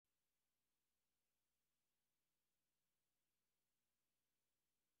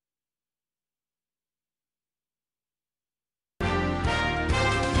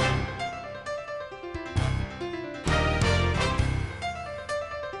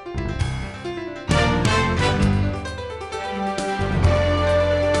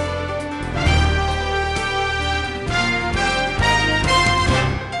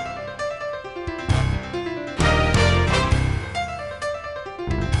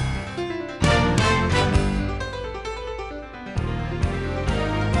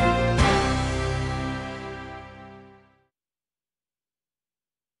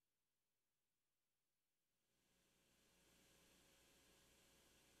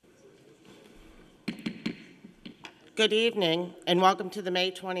Good evening, and welcome to the May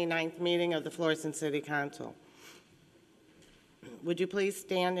 29th meeting of the Florissant City Council. Would you please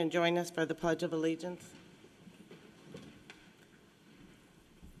stand and join us for the Pledge of Allegiance?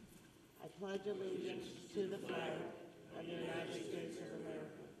 I pledge allegiance to the flag of the United States of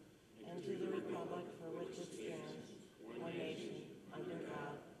America and to the republic for which it stands, one nation, under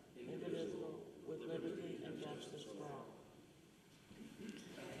God, indivisible, with liberty and justice for all.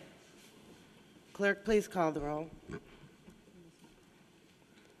 Clerk, please call the roll.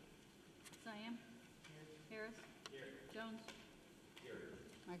 Siam? Here. Harris? Here. Jones? Here.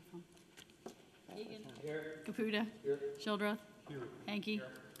 Microphone. Egan? Here. Caputa? Here. Shildroth? Here. Hankey? Here.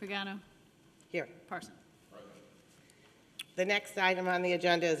 Pagano? Here. Parson? The next item on the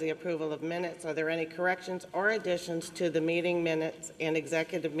agenda is the approval of minutes. Are there any corrections or additions to the meeting minutes and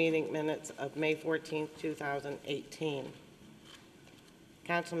executive meeting minutes of May 14th, 2018?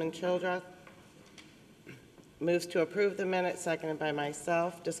 Councilman Childreth moves to approve the minutes, seconded by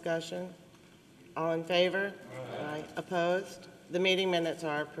myself. Discussion? All in favor? Aye. Opposed? The meeting minutes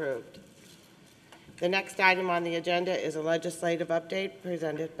are approved. The next item on the agenda is a legislative update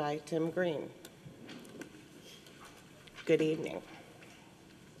presented by Tim Green. Good evening.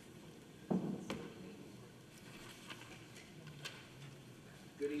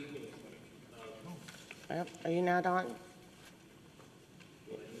 Good evening. Well, are you not on?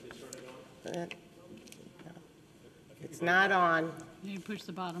 It's not on. You need to push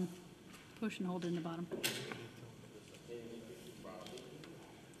the bottom. Push and hold in the bottom. It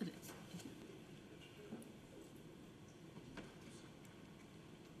is.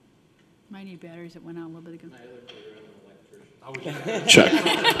 Might need batteries that went out a little bit ago. Check.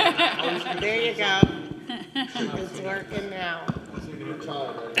 There you go. It's working now.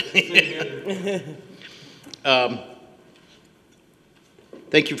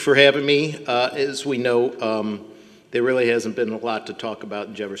 Thank you for having me. As we know, there really hasn't been a lot to talk about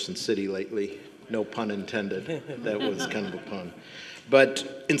in Jefferson City lately. No pun intended. That was kind of a pun.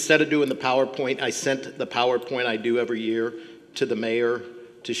 But instead of doing the PowerPoint, I sent the PowerPoint I do every year to the mayor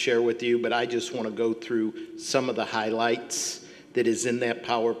to share with you, but I just want to go through some of the highlights that is in that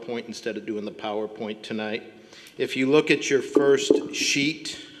PowerPoint instead of doing the PowerPoint tonight. If you look at your first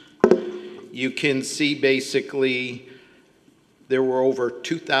sheet, you can see basically there were over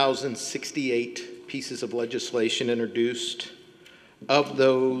 2,068 pieces of legislation introduced. Of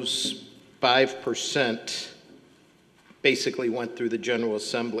those, 5% basically went through the General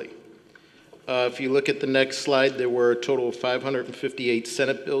Assembly. If you look at the next slide, there were a total of 558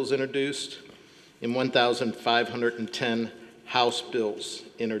 Senate bills introduced and 1,510 House bills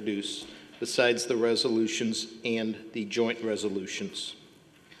introduced, besides the resolutions and the joint resolutions.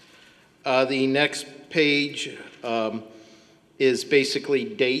 The next page is basically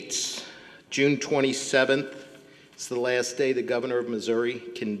dates. June 27th is the last day the governor of Missouri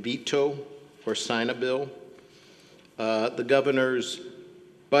can veto or sign a bill. The governor's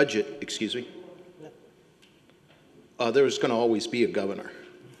budget, there's going to always be a governor.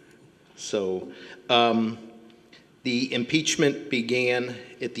 So the impeachment began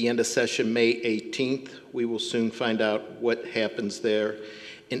at the end of session May 18th. We will soon find out what happens there.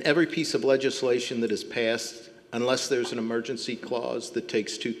 In every piece of legislation that is passed, unless there's an emergency clause that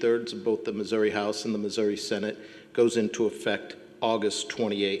takes 2/3 of both the Missouri House and the Missouri Senate, goes into effect August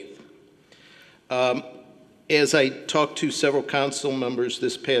 28th. As I talked to several council members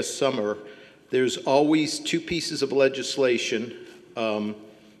this past summer, there's always two pieces of legislation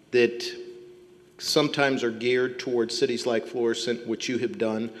that sometimes are geared towards cities like Florissant, which you have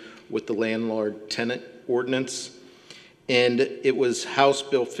done with the landlord-tenant ordinance. And it was House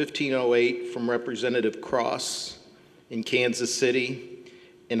Bill 1508 from Representative Cross in Kansas City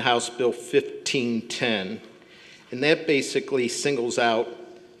and House Bill 1510. And that basically singles out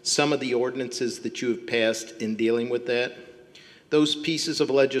some of the ordinances that you have passed in dealing with that. Those pieces of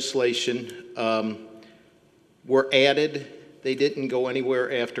legislation were added. They didn't go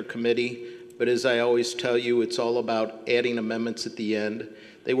anywhere after committee, but as I always tell you, it's all about adding amendments at the end.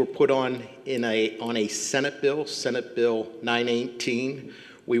 They were put on a Senate Bill 918.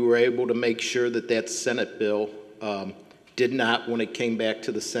 We were able to make sure that that Senate bill did not, when it came back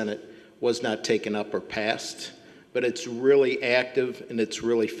to the Senate, was not taken up or passed. But it's really active and it's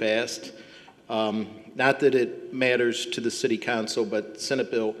really fast. Not that it matters to the City Council, but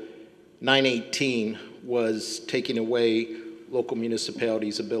Senate Bill 918 was taking away local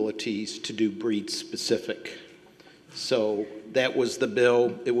municipalities' abilities to do breed specific. So that was the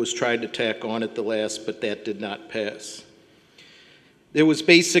bill. It was tried to tack on at the last, but that did not pass. There was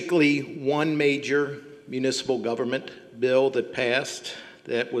basically one major municipal government bill that passed.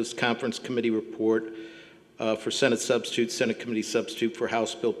 That was Conference Committee Report for Senate substitute, Senate committee substitute for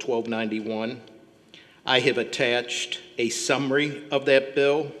House Bill 1291. I have attached a summary of that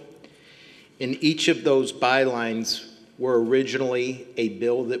bill. And each of those bylines were originally a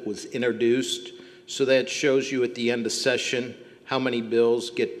bill that was introduced, so that shows you at the end of session how many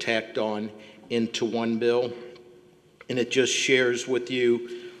bills get tacked on into one bill. And it just shares with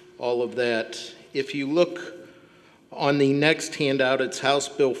you all of that. If you look on the next handout, it's House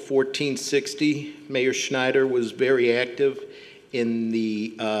Bill 1460. Mayor Schneider was very active in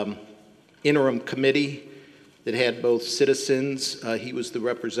the interim committee that had both citizens. He was the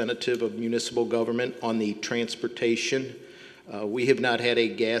representative of municipal government on the transportation. We have not had a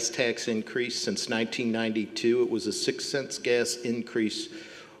gas tax increase since 1992. It was a 6 cents gas increase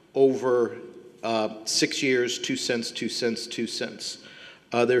over 6 years, 2 cents, 2 cents, 2 cents.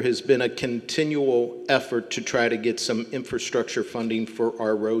 There has been a continual effort to try to get some infrastructure funding for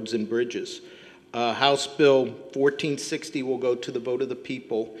our roads and bridges. House Bill 1460 will go to the vote of the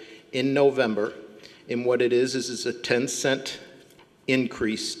people in November. And what it is it's a 10-cent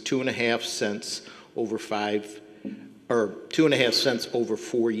increase, 2.5 cents over 2.5 cents over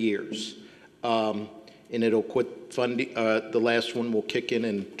 4 years. And it'll quit funding, the last one will kick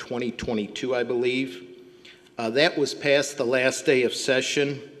in 2022, I believe. That was passed the last day of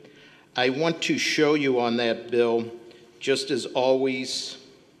session. I want to show you on that bill, just as always,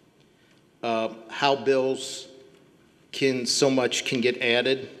 how bills so much can get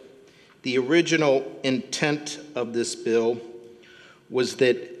added. The original intent of this bill was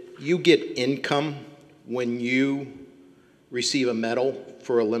that you get income when you receive a medal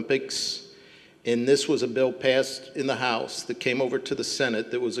for Olympics. And this was a bill passed in the House that came over to the Senate.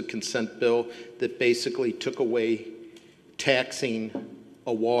 There was a consent bill that basically took away taxing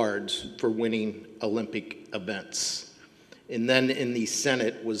awards for winning Olympic events. And then in the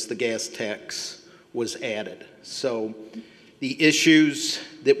Senate was the gas tax was added. So the issues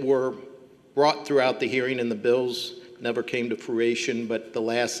that were brought throughout the hearing and the bills never came to fruition, but the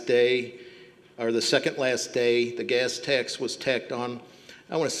last day, or the second last day, the gas tax was tacked on,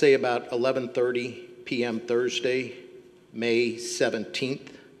 I want to say about 11:30 p.m. Thursday, May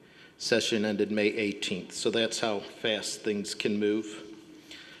 17th. Session ended May 18th, so that's how fast things can move.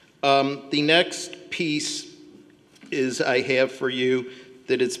 The next piece is I have for you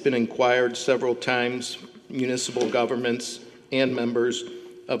that it's been inquired several times, municipal governments and members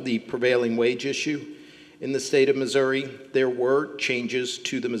of the prevailing wage issue. In the state of Missouri, there were changes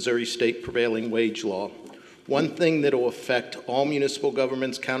to the Missouri State prevailing wage law. One thing that will affect all municipal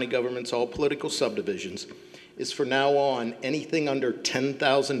governments, county governments, all political subdivisions, is for now on, anything under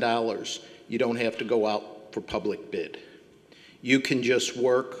 $10,000, you don't have to go out for public bid. You can just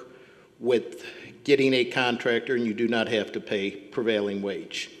work with getting a contractor and you do not have to pay prevailing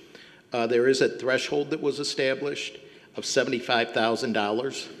wage. There is a threshold that was established of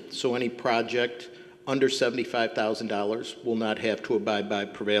 $75,000, so any project under $75,000 will not have to abide by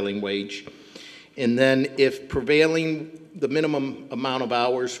prevailing wage. And then if the minimum amount of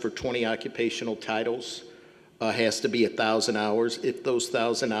hours for 20 occupational titles has to be 1,000 hours. If those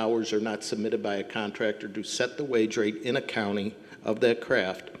 1,000 hours are not submitted by a contractor to set the wage rate in a county of that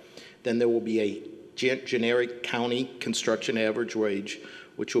craft, then there will be a generic county construction average wage,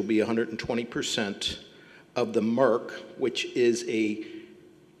 which will be 120% of the MERC, which is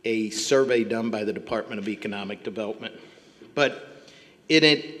a survey done by the Department of Economic Development. But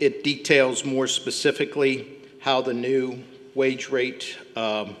it details more specifically how the new wage rate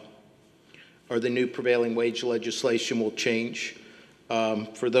or the new prevailing wage legislation will change.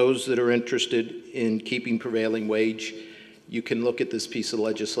 For those that are interested in keeping prevailing wage, you can look at this piece of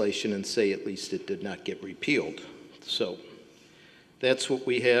legislation and say at least it did not get repealed. So that's what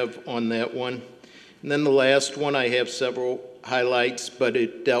we have on that one. And then the last one, I have several highlights, but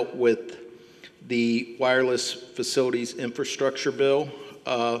it dealt with the wireless facilities infrastructure bill.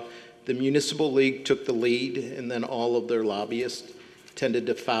 The Municipal League took the lead, and then all of their lobbyists tended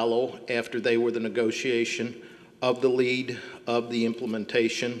to follow after they were the negotiation of the lead of the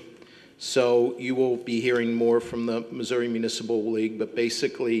implementation. So you will be hearing more from the Missouri Municipal League, but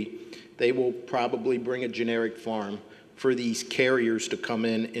basically they will probably bring a generic farm for these carriers to come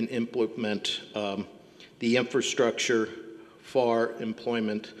in and implement the infrastructure for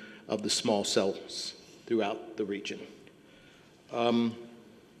employment of the small cells throughout the region.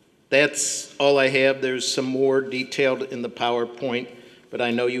 That's all I have. There's some more detailed in the PowerPoint, but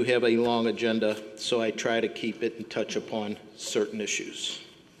I know you have a long agenda, so I try to keep it and touch upon certain issues.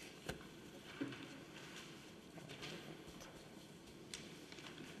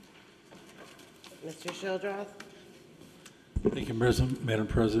 Mr. Shildroth? Thank you, Madam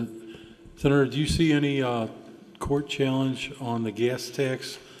President. Senator, do you see any court challenge on the gas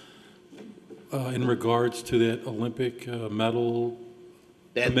tax in regards to that Olympic medal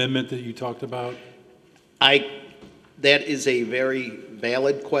amendment that you talked about? That is a very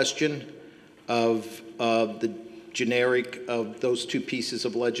valid question of the generic of those two pieces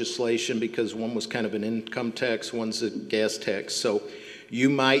of legislation, because one was kind of an income tax, one's a gas tax. So you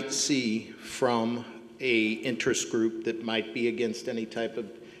might see from a interest group that might be against any type of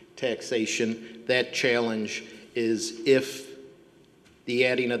taxation, that challenge is if the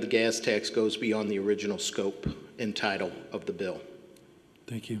adding of the gas tax goes beyond the original scope and title of the bill.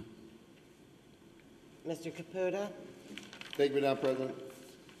 Thank you. Mr. Caputa? Thank you, Madam President.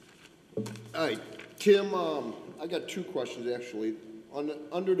 All right, Tim, I got two questions, actually.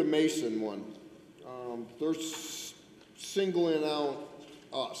 Under the Mason one, they're singling out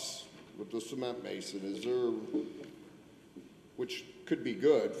us with the cement mason. Is there, which could be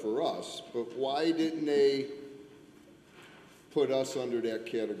good for us, but why didn't they put us under that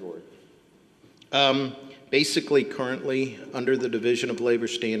category? Basically, currently, under the Division of Labor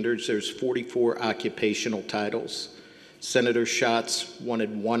Standards, there's 44 occupational titles. Senator Schatz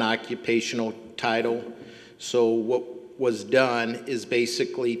wanted one occupational title. So what was done is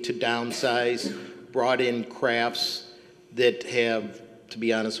basically to downsize, brought in crafts that have, to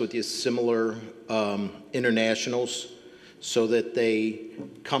be honest with you, similar internationals so that they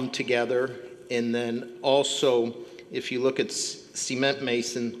come together. And then also, if you look at cement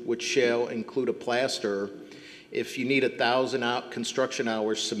mason, which shall include a plasterer, if you need 1,000 construction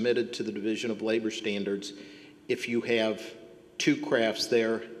hours submitted to the Division of Labor Standards, if you have two crafts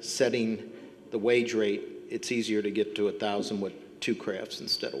there setting the wage rate, it's easier to get to 1,000 with two crafts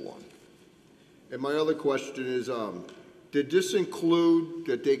instead of one. And my other question is, did this include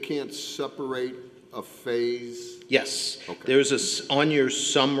that they can't separate a phase? Yes. Okay. There's on your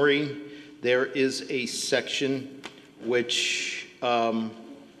summary, there is a section which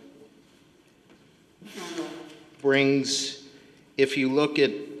brings, if you look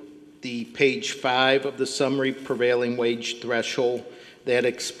at the page 5 of the summary, prevailing wage threshold, that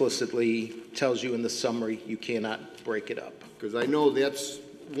explicitly tells you in the summary you cannot break it up. Because I know that's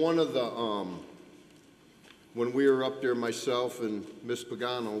one of the, when we were up there, myself and Ms.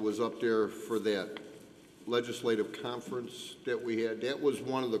 Pagano was up there for that legislative conference that we had. That was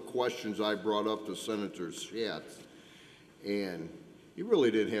one of the questions I brought up to Senator Schatz, and he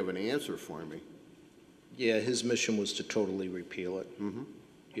really didn't have an answer for me. Yeah, his mission was to totally repeal it. Mm-hmm.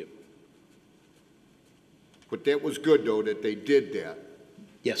 Yep. But that was good, though, that they did that.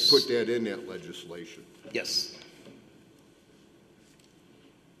 Yes. Put that in that legislation. Yes.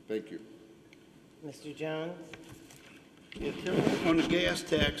 Thank you. Mr. Jones? Yeah, Tim, on the gas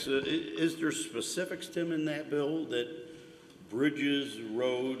tax, is there specifics, Tim, in that bill that bridges,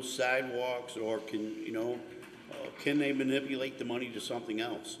 roads, sidewalks, or can they manipulate the money to something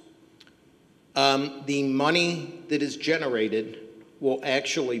else? The money that is generated will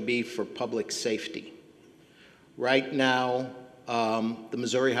actually be for public safety. Right now, the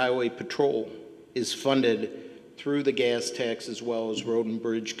Missouri Highway Patrol is funded through the gas tax as well as road and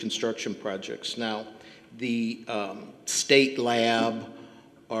bridge construction projects. Now, the state lab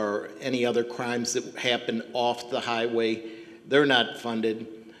or any other crimes that happen off the highway, they're not funded,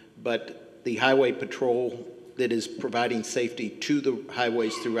 but the Highway Patrol that is providing safety to the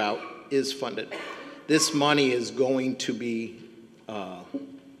highways throughout is funded. This money is going to be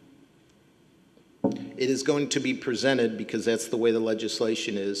it is going to be presented, because that's the way the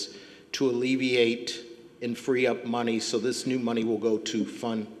legislation is, to alleviate and free up money. So this new money will go to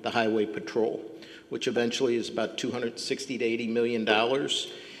fund the Highway Patrol, which eventually is about $260 to $80 million.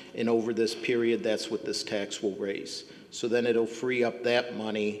 And over this period, that's what this tax will raise. So then it'll free up that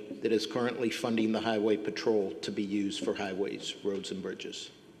money that is currently funding the Highway Patrol to be used for highways, roads, and bridges.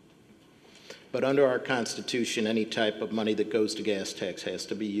 But under our Constitution, any type of money that goes to gas tax has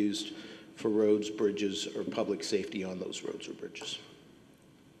to be used for roads, bridges, or public safety on those roads or bridges.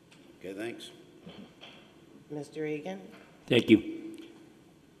 Okay, thanks. Mr. Egan? Thank you.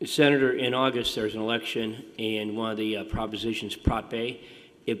 Senator, in August, there's an election, and one of the propositions, Prop A,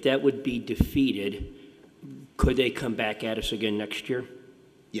 if that would be defeated, could they come back at us again next year?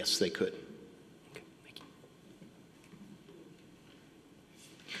 Yes, they could. Okay, thank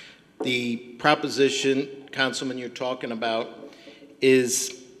you. The proposition, Councilman, you're talking about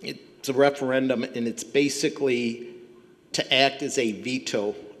it's a referendum, and it's basically to act as a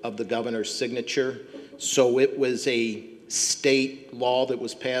veto of the governor's signature. So it was a state law that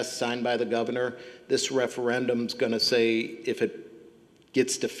was passed, signed by the governor. This referendum's going to say, if it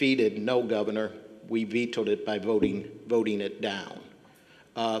gets defeated, no, governor, we vetoed it by voting it down.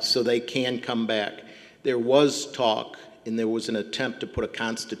 so they can come back. There was talk, and there was an attempt to put a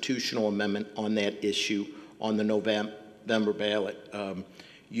constitutional amendment on that issue on the November ballot.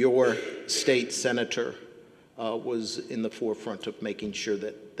 Your state senator was in the forefront of making sure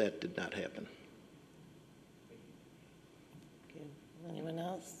that that did not happen. Anyone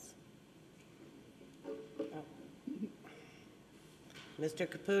else? Oh. Mr.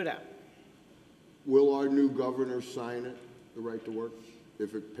 Caputo. Will our new governor sign it, the right to work,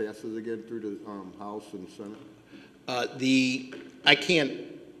 if it passes again through the House and Senate? I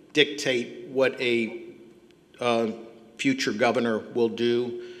can't dictate what a future governor will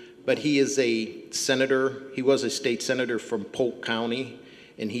do, but he is a senator. He was a state senator from Polk County,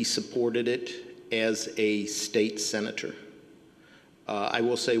 and he supported it as a state senator. I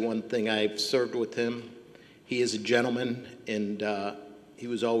will say one thing, I've served with him. He is a gentleman, and he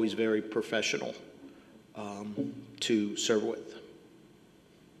was always very professional to serve with.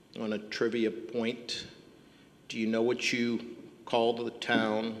 On a trivia point, do you know what you call the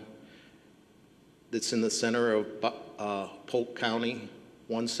town that's in the center of Polk County?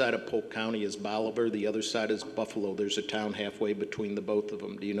 One side of Polk County is Bolivar, the other side is Buffalo. There's a town halfway between the both of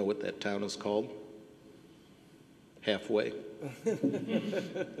them. Do you know what that town is called? Halfway.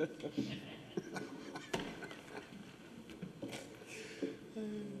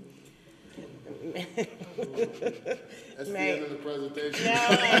 That's the end of the presentation. No,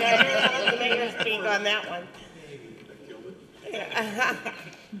 I'll let the mayor speak on that one.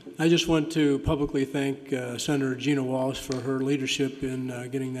 I just want to publicly thank Senator Gina Walsh for her leadership in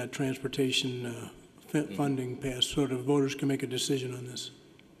getting that transportation funding passed so the voters can make a decision on this.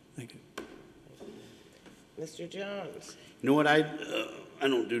 Thank you. Mr. Jones. You know what, I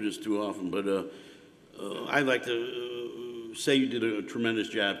don't do this too often, but I'd like to say you did a tremendous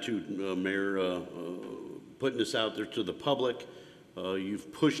job too, Mayor, putting this out there to the public.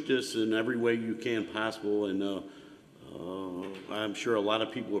 You've pushed this in every way you can possible, and I'm sure a lot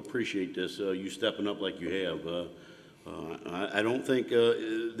of people appreciate this, you stepping up like you have. I don't think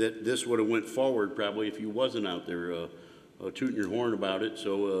that this would have went forward probably if you wasn't out there tooting your horn about it,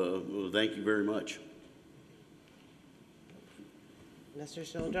 so thank you very much. Mr.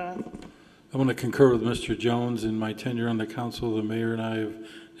 Shildroth. I want to concur with Mr. Jones. In my tenure on the council, the mayor and I have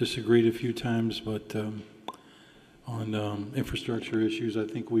disagreed a few times, but on infrastructure issues, I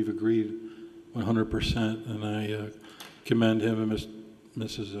think we've agreed 100%, and I commend him and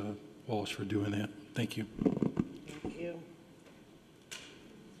Mrs. Walsh for doing that. Thank you. Thank you.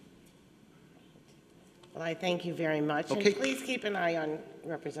 Well, I thank you very much. Okay. And please keep an eye on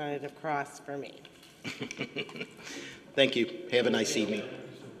Representative Cross for me. Thank you. Have a nice evening.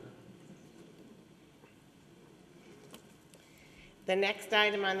 The next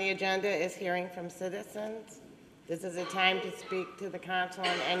item on the agenda is hearing from citizens. This is a time to speak to the council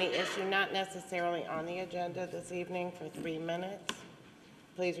on any issue not necessarily on the agenda this evening for 3 minutes.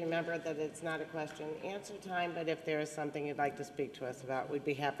 Please remember that it's not a question and answer time, but if there is something you'd like to speak to us about, we'd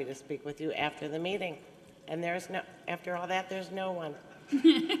be happy to speak with you after the meeting. And after all that, there's no one.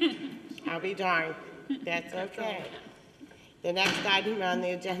 I'll be darned. That's okay. The next item on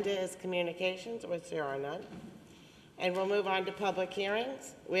the agenda is communications, which there are none. And we'll move on to public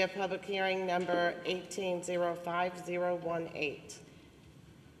hearings. We have public hearing number 18-05018.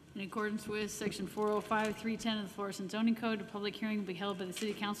 In accordance with Section 405-310 of the Florissant Zoning Code, a public hearing will be held by the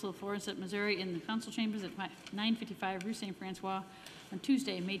City Council of Florissant, Missouri in the council chambers at 955 Rue St. Francois on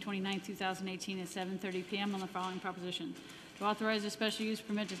Tuesday, May 29, 2018 at 7:30 p.m. on the following proposition. To authorize a special use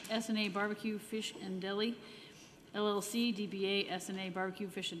permit to S&A Barbecue Fish and Deli, LLC, DBA S&A Barbecue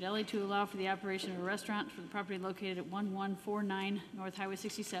Fish and Deli, to allow for the operation of a restaurant for the property located at 1149 North Highway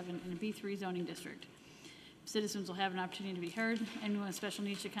 67 in a B3 zoning district. Citizens will have an opportunity to be heard. Anyone with special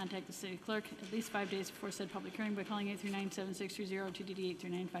needs should contact the city clerk at least 5 days before said public hearing by calling 839-7630, TDD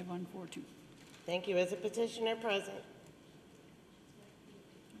 839-5142. Thank you. Is a petitioner present?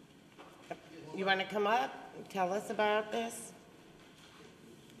 You want to come up and tell us about this?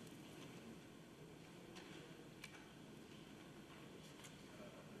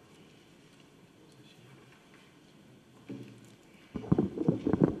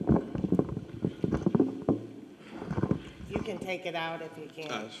 You can take it out if you can.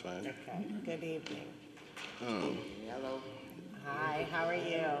 That's fine. Okay. Good evening. Hello. Hi, how are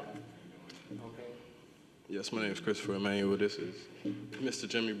you? Yes, my name is Christopher Emmanuel. This is Mr.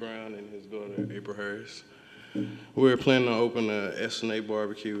 Jimmy Brown and his daughter, April Harris. We're planning to open a S&A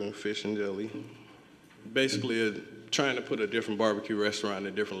barbecue and fish and deli. Basically, trying to put a different barbecue restaurant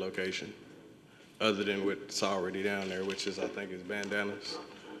in a different location, other than what's already down there, which is, I think, is Bandanas.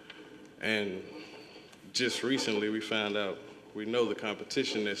 And just recently, we found out we know the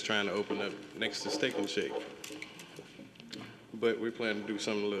competition that's trying to open up next to Steak and Shake. But we plan to do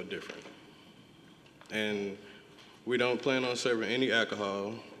something a little different. And we don't plan on serving any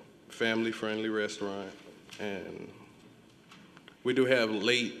alcohol, family-friendly restaurant, and we do have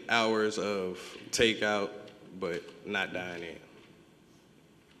late hours of takeout, but not dine-in.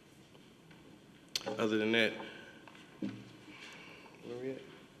 Other than that, where we at?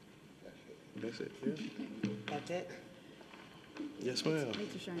 That's it, yeah? That's it? Yes, ma'am.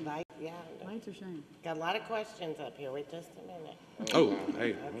 Lights are shining. Light, yeah. Lights are shining. Got a lot of questions up here. Wait just a minute. Oh,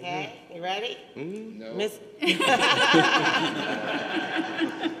 hey. Okay, you ready? No. Miss. Good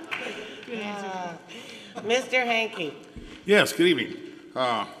answer. Mr. Hankey. Yes, good evening.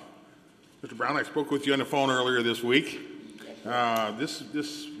 Mr. Brown, I spoke with you on the phone earlier this week.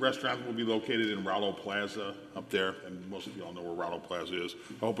 This restaurant will be located in Rollo Plaza up there, and most of you all know where Rollo Plaza is.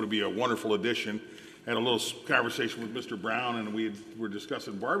 I hope it'll be a wonderful addition. Had a little conversation with Mr. Brown, and we were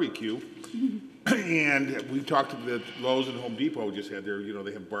discussing barbecue. And we talked to the Lowe's and Home Depot just had their,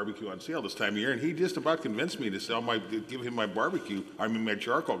 they have barbecue on sale this time of year, and he just about convinced me to give him my my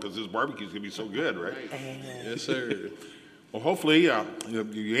charcoal, because his barbecue's gonna be so good, right? Yes, sir. Well, hopefully,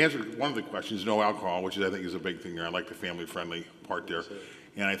 you answered one of the questions, no alcohol, which I think is a big thing there. I like the family-friendly part there.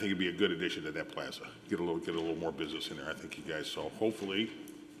 And I think it'd be a good addition to that plaza. Get a little more business in there, I think, you guys. So hopefully,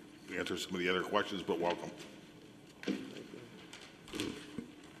 you answer some of the other questions, but welcome.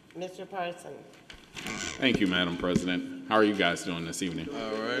 Mr. Parsons. Thank you, Madam President. How are you guys doing this evening?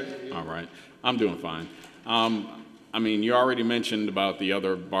 All right. All right. I'm doing fine. I mean, you already mentioned about the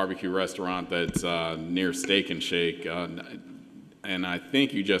other barbecue restaurant that's near Steak and Shake, and I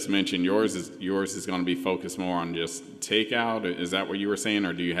think you just mentioned yours is going to be focused more on just takeout. Is that what you were saying,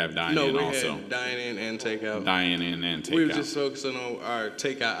 or do you have dine-in also? No, we had dine-in and takeout. Dine-in and takeout. We were just focusing on our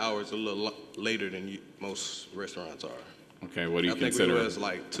takeout hours a little later than most restaurants are. Okay, what do you I consider? think we was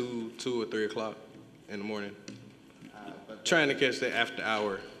like 2 or 3 o'clock in the morning. Trying to catch the after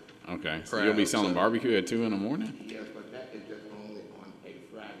hour. Okay, so you'll be selling barbecue at 2 in the morning? Yes, but that is just only on a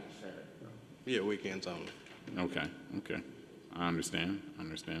Friday, Saturday. Yeah, weekends only. Okay, okay. I understand. I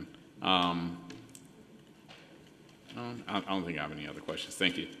don't think I have any other questions.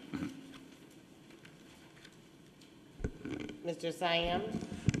 Thank you. Mr. Siam.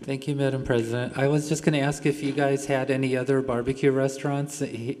 Thank you, Madam President. I was just going to ask if you guys had any other barbecue restaurants,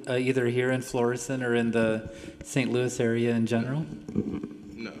 either here in Florissant or in the St. Louis area in general?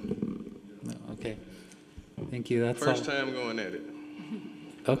 No. No, okay. Thank you, that's all. First time going at it.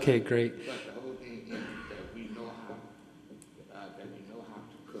 Okay, great. But the whole thing is that we know how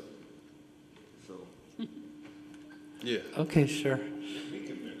to cook. So, Yeah. Okay, sure.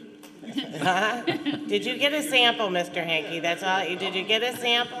 Did you get a sample, Mr. Hankey? That's all. Did you get a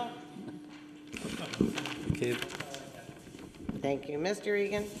sample? Okay. Thank you. Mr.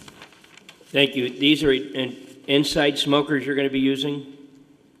 Egan? Thank you. These are inside smokers you're going to be using?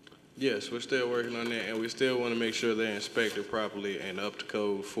 Yes, we're still working on that, and we still want to make sure they're inspected properly and up to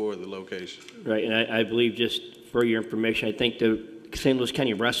code for the location. Right, and I believe, just for your information, I think the St. Louis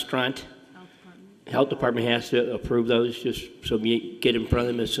County Restaurant Health Department has to approve those, just so you get in front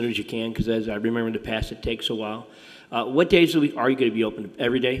of them as soon as you can, because as I remember in the past, it takes a while. What days of the week are you going to be open?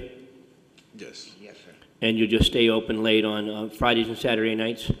 Every day? Yes. yes, sir. And you'll just stay open late on Fridays and Saturday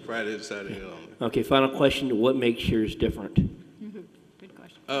nights? Friday to Saturday only. Okay, final question. What makes yours different? Good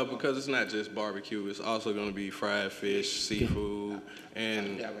question. Because it's not just barbecue, it's also going to be fried fish, seafood,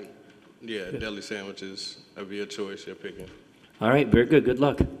 and Deli. yeah, deli sandwiches of your choice you're picking. All right, very good. Good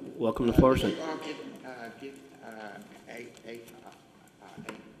luck. Welcome to Florissant. Get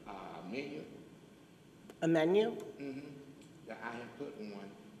a menu. A menu? That I have put one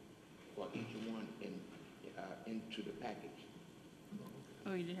for each one into the package.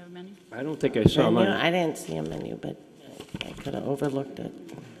 Oh, you did have a menu? I don't think I saw Menu? mine. I didn't see a menu, but I could have overlooked it.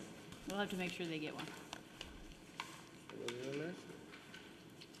 We'll have to make sure they get one.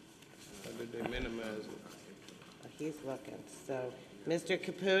 How did they minimize it? He's looking. So, Mr.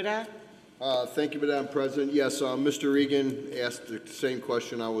 Caputa? Thank you, Madam President. Yes, Mr. Egan asked the same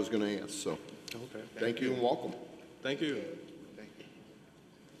question I was going to ask, so Okay. thank you and welcome. Thank you.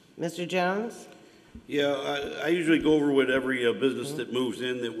 Mr. Jones? Yeah, I usually go over with every business that moves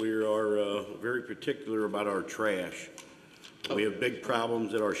in that we are very particular about our trash. We have big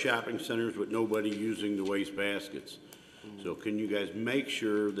problems at our shopping centers with nobody using the waste baskets. So can you guys make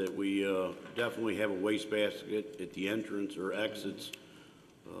sure that we definitely have a waste basket at the entrance or exits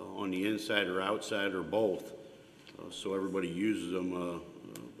on the inside or outside or both, so everybody uses them,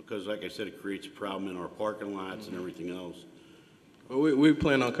 because like I said, it creates a problem in our parking lots and everything else. Well, we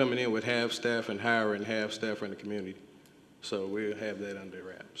plan on coming in with half staff and hiring half staff in the community. So we'll have that under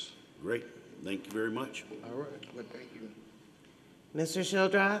wraps. Great, thank you very much. All right. Well, thank you. Mr.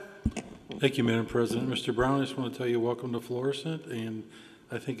 Shildroth? Thank you, Madam President. Mr. Brown, I just want to tell you, welcome to Florissant, and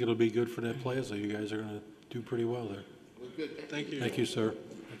I think it'll be good for that plaza. You guys are going to do pretty well there. Well, good. Thank you. Thank you, sir.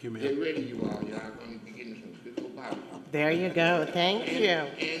 Thank you, Get ma'am. ready, you all. Y'all gonna be getting some good old barbecue. There you go. Thank you.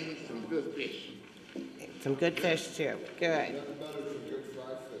 And some good fish. Some good fish, too. Good.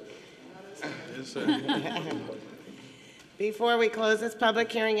 Yes, sir. Before we close this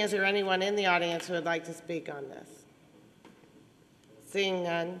public hearing, is there anyone in the audience who would like to speak on this? Seeing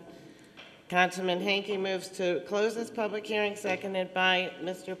none, Councilman Hanky moves to close this public hearing, seconded by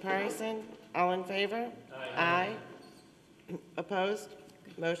Mr. Parson. All in favor? Aye. Opposed?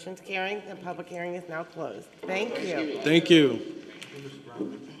 Motion's carrying. The public hearing is now closed. Thank you. Thank you.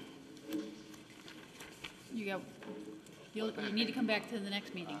 You need to come back to the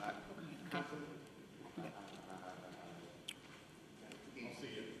next meeting. Okay. Okay.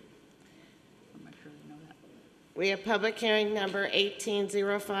 I'm not sure they know that. We have public hearing number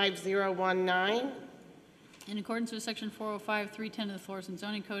 1805019. In accordance with Section 405-310 of the Florissant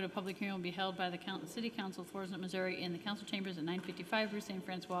Zoning Code, a public hearing will be held by the City Council of Florissant, Missouri, in the council chambers at 955 Rue St.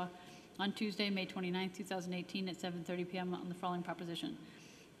 Francois on Tuesday, May 29, 2018, at 7:30 p.m. on the following proposition: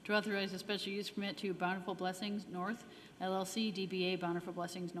 to authorize a special use permit to Bountiful Blessings North LLC, DBA Bountiful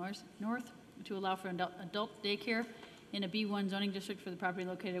Blessings North, to allow for adult daycare in a B1 zoning district for the property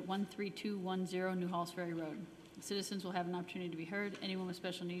located at 13210 New Halls Ferry Road. Citizens will have an opportunity to be heard. Anyone with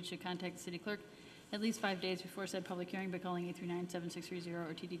special needs should contact the city clerk at least 5 days before said public hearing by calling 839-7630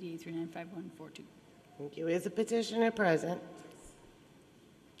 or TDD 839-5142. Thank you. Is the petitioner present?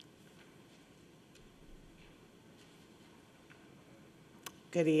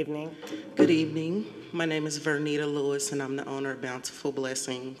 Good evening. Good evening. My name is Vernita Lewis, and I'm the owner of Bountiful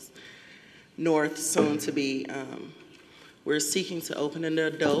Blessings North, soon to be. We're seeking to open an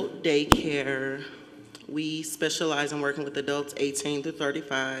adult daycare. We specialize in working with adults 18 through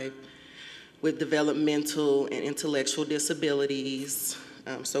 35 with developmental and intellectual disabilities.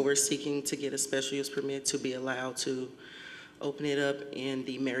 So we're seeking to get a special use permit to be allowed to open it up in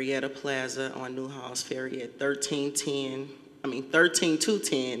the Marietta Plaza on New Halls Ferry at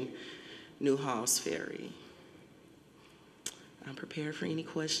 13210 New Halls Ferry. I'm prepared for any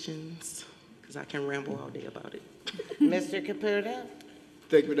questions, because I can ramble all day about it. Mr. Caputa?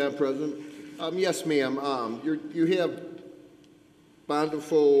 Thank you, Madam President. Yes, ma'am. You have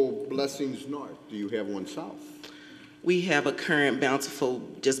Bountiful Blessings North. Do you have one south? We have a current Bountiful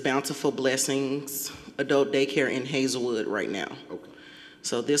Blessings adult daycare in Hazelwood right now. Okay.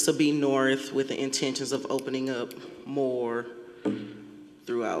 So this will be north with the intentions of opening up more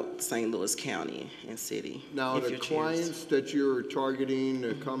throughout St. Louis County and city. Now, the clients that you're targeting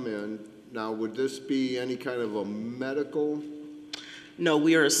to come in, now, would this be any kind of a medical? No,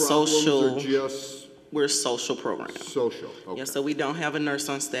 we are a social. Or just we're a social program. Social, okay. Yeah, so we don't have a nurse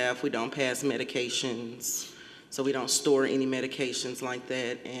on staff. We don't pass medications. So we don't store any medications like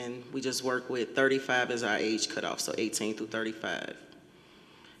that. And we just work with 35 as our age cutoff. So 18 through 35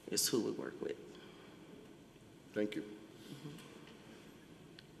 is who we work with. Thank you.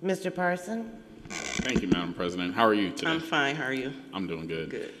 Mr. Parson? Thank you, Madam President. How are you today? I'm fine. How are you? I'm doing good.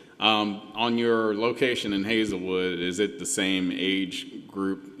 Good. On your location in Hazelwood, is it the same age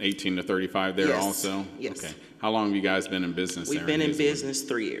group, 18 to 35 there Yes. also? Yes. Okay. How long have you guys been in business there? We've been in Hazelwood? business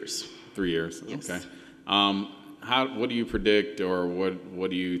 3 years. 3 years? Yes. Okay. What do you predict, or what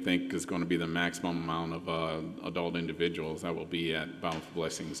do you think is going to be the maximum amount of adult individuals that will be at Bountiful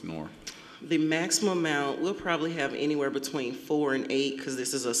Blessings North? The maximum amount, we'll probably have anywhere between 4 and 8, because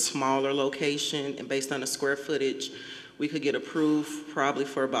this is a smaller location, and based on the square footage, we could get approved probably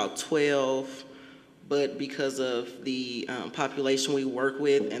for about 12, but because of the population we work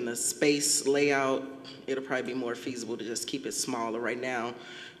with and the space layout, it'll probably be more feasible to just keep it smaller. Right now,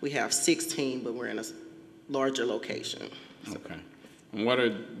 we have 16, but we're in a larger location. Okay. And what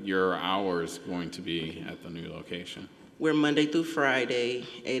are your hours going to be at the new location? We're Monday through Friday,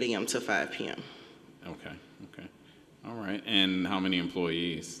 8 a.m. to 5 p.m. Okay, okay. All right. And how many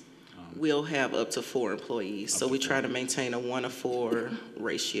employees? We'll have up to 4 employees, so we try to maintain a 1-to-4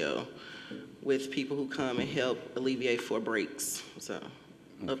 ratio with people who come and help alleviate 4 breaks, so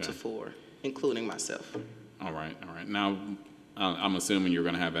up to 4, including myself. All right, all right. Now, I'm assuming you're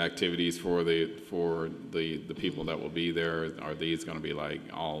going to have activities for the people that will be there. Are these going to be like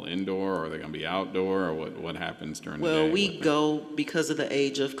all indoor, or are they going to be outdoor, or what happens during the day? Well, we go, because of the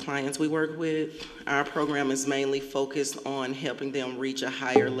age of clients we work with, our program is mainly focused on helping them reach a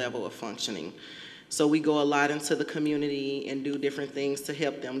higher level of functioning. So we go a lot into the community and do different things to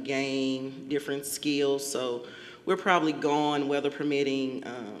help them gain different skills. So we're probably gone, weather permitting,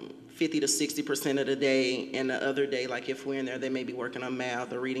 50 to 60% of the day, and the other day, like if we're in there, they may be working on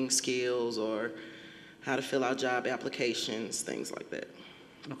math or reading skills or how to fill out job applications, things like that.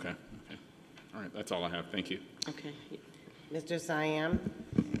 Okay, okay. All right, that's all I have. Thank you. Okay. Mr. Siam?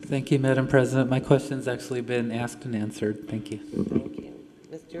 Thank you, Madam President. My question's actually been asked and answered. Thank you. Thank you.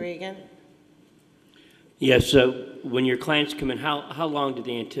 Mr. Egan? Yes, so when your clients come in, how long do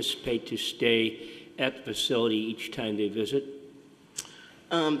they anticipate to stay at the facility each time they visit?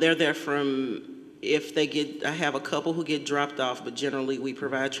 They're there from, if they get, I have a couple who get dropped off, but generally we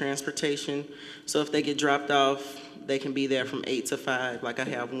provide transportation. So if they get dropped off, they can be there from 8 to 5. Like I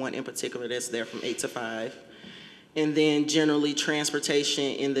have one in particular that's there from 8 to 5. And then generally transportation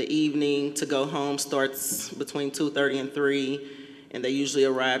in the evening to go home starts between 2:30 and 3, and they usually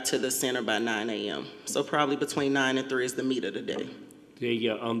arrive to the center by 9 a.m. So probably between 9 and 3 is the meat of the day.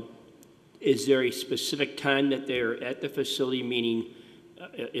 Is there a specific time that they're at the facility, meaning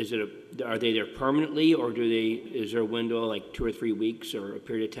are they there permanently, or is there a window like 2 or 3 weeks or a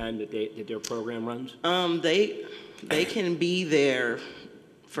period of time that their program runs? They can be there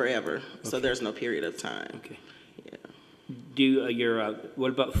forever, okay. So there's no period of time. Okay. Yeah. What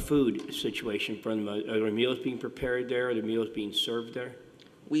about food situation for them? Are there meals being prepared there? Are there meals being served there?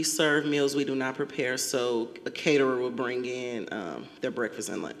 We serve meals we do not prepare, so a caterer will bring in their breakfast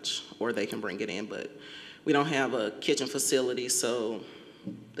and lunch, or they can bring it in, but we don't have a kitchen facility, so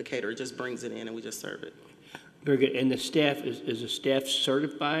the caterer just brings it in and we just serve it. Very good. And the staff, is the staff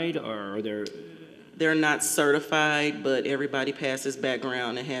certified, or are there? They're not certified, but everybody passes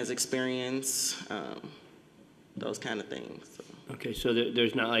background and has experience, those kind of things. So. Okay, so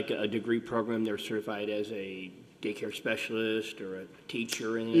there's not like a degree program they're certified as a daycare specialist or a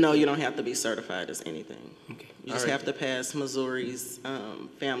teacher or anything? No, you don't have to be certified as anything. Okay. You just have to pass Missouri's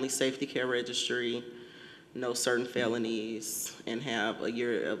Family Safety Care Registry, know certain felonies, and have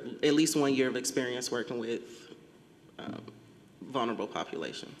at least 1 year of experience working with vulnerable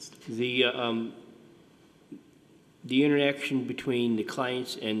populations. The interaction between the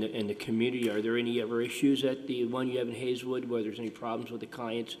clients and the community, are there any other issues at the one you have in Hazelwood where there's any problems with the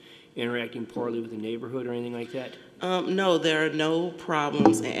clients interacting poorly with the neighborhood or anything like that? No, there are no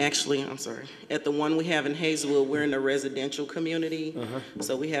problems. And actually, I'm sorry, at the one we have in Hazelwood, we're in a residential community,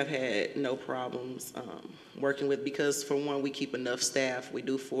 so we have had no problems working with, because for one, we keep enough staff. We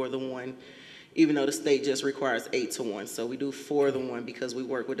do 4 to 1, even though the state just requires 8 to 1. So we do 4 to 1 because we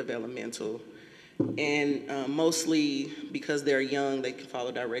work with developmental. And mostly because they're young, they can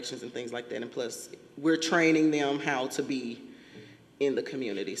follow directions and things like that. And plus, we're training them how to be in the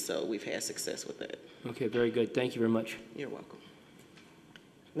community, so we've had success with that. Okay, very good. Thank you very much. You're welcome.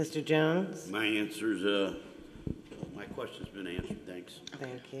 Mr. Jones? My answer's, my question's been answered. Thanks.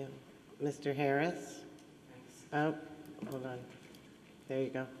 Thank you. Mr. Harris? Oh, hold on. There you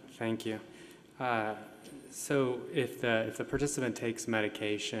go. Thank you. So if the participant takes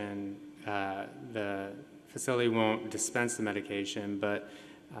medication, the facility won't dispense the medication, but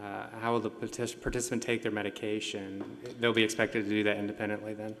how will the participant take their medication? They'll be expected to do that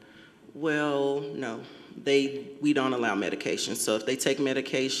independently then? Well, no. We don't allow medication. So if they take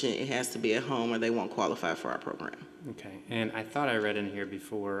medication, it has to be at home or they won't qualify for our program. Okay. And I thought I read in here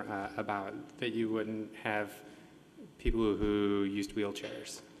before about that you wouldn't have people who used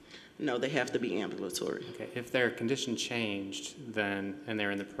wheelchairs. No, they have to be ambulatory. Okay. If their condition changed then, and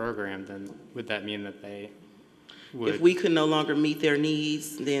they're in the program, then would that mean that they would? If we could no longer meet their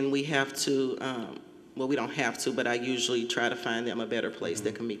needs, then we have to, well, we don't have to, but I usually try to find them a better place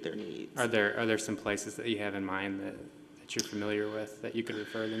that can meet their needs. Are there some places that you have in mind that you're familiar with that you could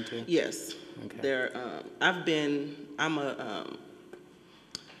refer them to? Yes. Okay.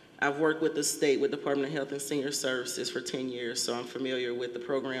 I've worked with the state, with Department of Health and Senior Services for 10 years, so I'm familiar with the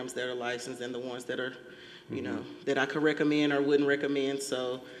programs that are licensed and the ones that are, you know, that I could recommend or wouldn't recommend.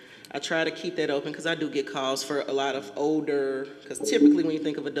 So I try to keep that open because I do get calls for a lot of older, because typically when you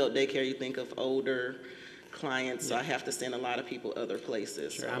think of adult daycare, you think of older clients, so I have to send a lot of people other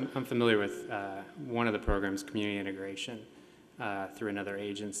places. Sure. So. I'm familiar with one of the programs, community integration, through another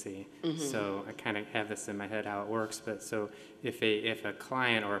agency. So I kind of have this in my head how it works. But so if a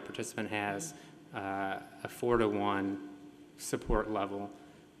client or a participant has a 4 to 1 support level,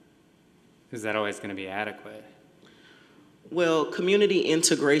 is that always going to be adequate? Well, community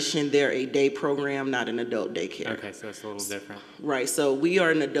integration, they're a day program, not an adult daycare. Okay, so it's a little different. Right, so we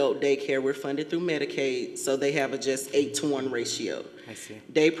are an adult daycare. We're funded through Medicaid, so they have a just 8 to 1 ratio. I see.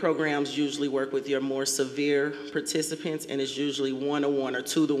 Day programs usually work with your more severe participants, and it's usually 1 to 1 or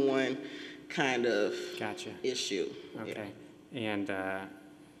 2 to 1 kind of Gotcha. issue. Okay, and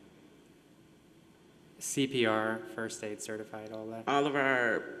CPR, first aid certified, all that? All of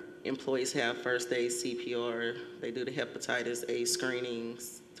our employees have first aid, CPR. They do the hepatitis A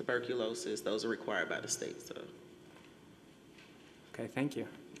screenings, tuberculosis. Those are required by the state, so Okay, thank you.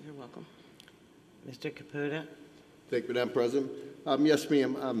 you're welcome. Mr. Caputa? Thank you, Madam President. Yes,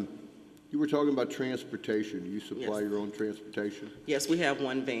 ma'am. You were talking about transportation. You supply Yes. your own transportation? Yes, we have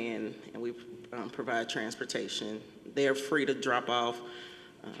one van, and we provide transportation. They're free to drop off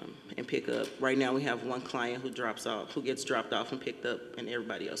and pick up. Right now, we have one client who gets dropped off and picked up, and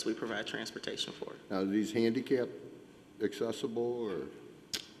everybody else we provide transportation for. Now, are these handicap accessible, or?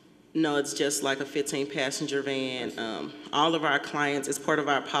 No, it's just like a 15-passenger van. All of our clients, it's part of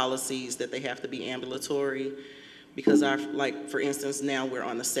our policies that they have to be ambulatory because like, for instance, now we're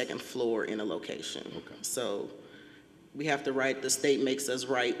on the second floor in a location. Okay. So we have to the state makes us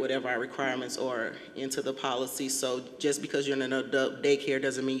write whatever our requirements are into the policy. So just because you're in an adult daycare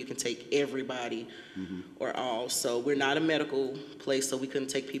doesn't mean you can take everybody or all. So we're not a medical place, so we couldn't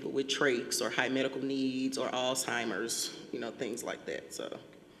take people with trachs or high medical needs or Alzheimer's, things like that, so.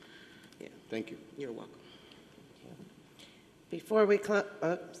 Yeah. Thank you. You're welcome. Before we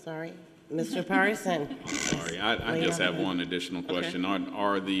sorry, Mr. Parson. Sorry, I just have one additional question.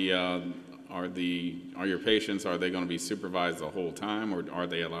 Are your patients, are they going to be supervised the whole time, or are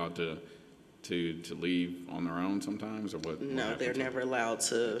they allowed to leave on their own sometimes, or what? No, they're never allowed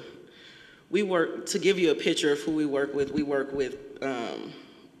to. To give you a picture of who we work with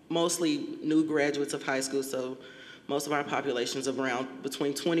mostly new graduates of high school, so most of our population's around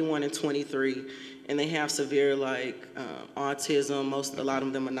between 21 and 23, and they have severe autism. A lot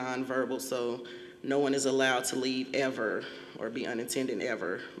of them are nonverbal, so no one is allowed to leave ever or be unattended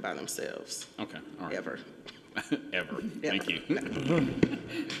ever by themselves. Okay, all right. Ever. Ever. Thank you.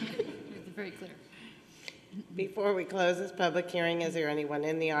 Very clear. Before we close this public hearing, is there anyone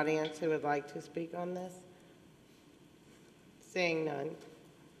in the audience who would like to speak on this? Seeing none.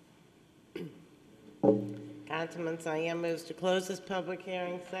 Councilman Siam moves to close this public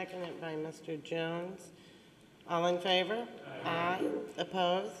hearing, seconded by Mr. Jones. All in favor? Aye.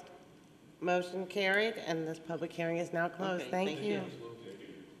 Opposed? Motion carried, and this public hearing is now closed. Okay, Thank thank you.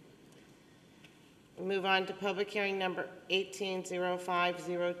 We move on to public hearing number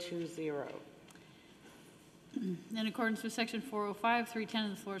 1805020. In accordance with Section 405,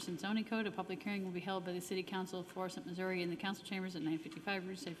 310 of the Florissant zoning code, a public hearing will be held by the City Council of Florissant, Missouri in the council chambers at 955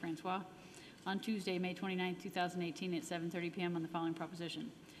 Rue St. Francois on Tuesday, May 29, 2018 at 7:30 p.m. on the following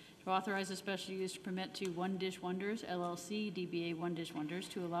proposition. To authorize a special use permit to One Dish Wonders, LLC, DBA One Dish Wonders,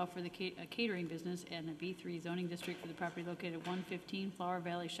 to allow for the catering business in a B3 zoning district for the property located at 115 Flower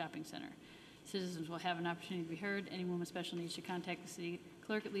Valley Shopping Center. Citizens will have an opportunity to be heard. Anyone with special needs should contact the city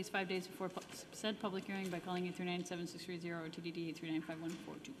clerk at least 5 days before said public hearing by calling 839-7630 or TDD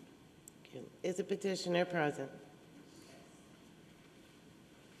 839-5142. Is the petitioner present?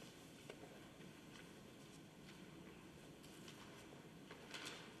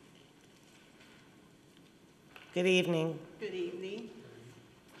 Good evening. Good evening.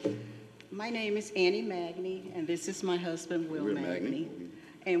 My name is Annie Magny, and this is my husband, Will Magny.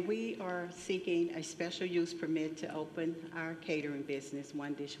 And we are seeking a special use permit to open our catering business,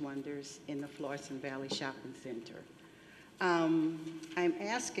 One Dish Wonders, in the Florissant Valley Shopping Center. I'm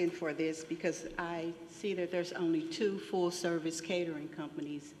asking for this because I see that there's only 2 full-service catering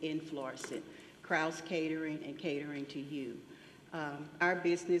companies in Florissant, Krause Catering and Catering to You. Our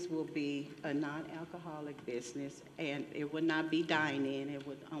business will be a non-alcoholic business, and it would not be dine-in. It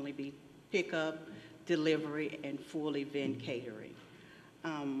would only be pickup, delivery, and full event catering.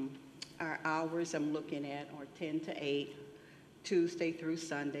 Our hours I'm looking at are 10 to 8, Tuesday through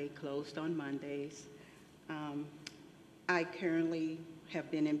Sunday, closed on Mondays. I currently have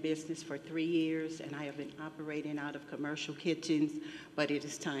been in business for 3 years, and I have been operating out of commercial kitchens, but it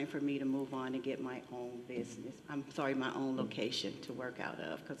is time for me to move on and get my own business. My own location to work out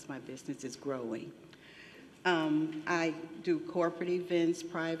of, because my business is growing. I do corporate events,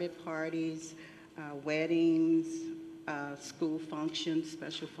 private parties, weddings, school functions,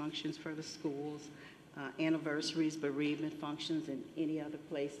 special functions for the schools, anniversaries, bereavement functions, and any other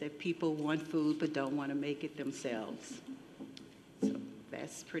place that people want food but don't want to make it themselves. So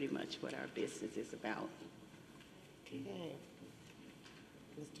that's pretty much what our business is about. Okay.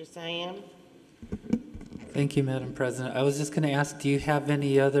 Mr. Siam? Thank you, Madam President. I was just going to ask, do you have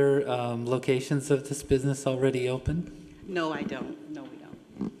any other locations of this business already open? No, I don't. No, we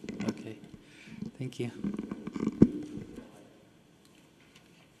don't. Okay. Thank you.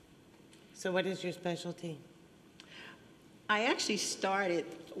 So what is your specialty? I actually started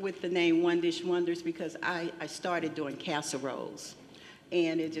with the name One Dish Wonders because I started doing casseroles,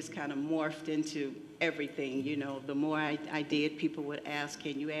 and it just kind of morphed into everything, you know. The more I did, people would ask,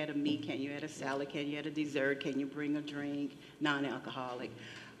 can you add a meat, can you add a salad, can you add a dessert, can you bring a drink, non-alcoholic?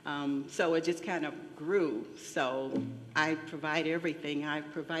 So it just kind of grew. So I provide everything. I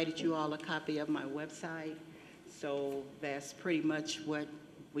provided you all a copy of my website. So that's pretty much what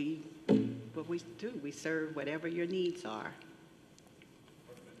we do. We serve whatever your needs are.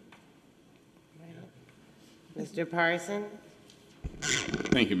 Mr. Parson?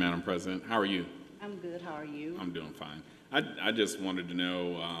 Thank you, Madam President. How are you? I'm good. How are you? I'm doing fine. I just wanted to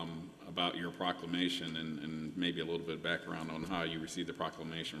know about your proclamation and maybe a little bit of background on how you received the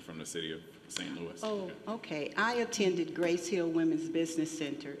proclamation from the city of St. Louis. Oh, okay. I attended Grace Hill Women's Business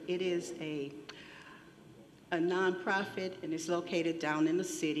Center. It is a nonprofit, and it's located down in the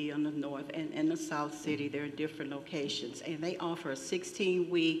city on the north and in the south city. There are different locations, and they offer a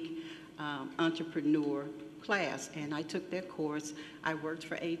 16-week entrepreneur class, and I took that course. I worked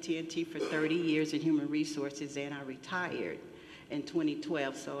for AT&T for 30 years in human resources, and I retired in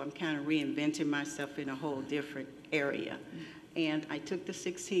 2012, so I'm kind of reinventing myself in a whole different area. And I took the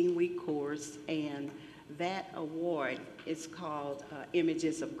 16-week course, and that award is called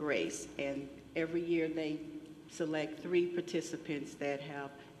Images of Grace, and every year they select 3 participants that have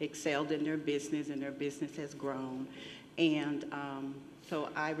excelled in their business, and their business has grown. And so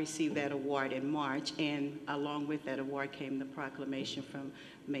I received that award in March, and along with that award came the proclamation from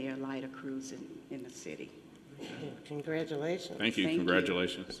Mayor Lyda Cruz in the city. Congratulations. Thank you.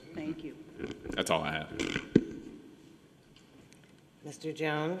 Congratulations. Thank you. That's all I have. Mr.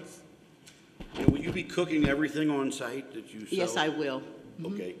 Jones? And will you be cooking everything on site that you sell? Yes, I will.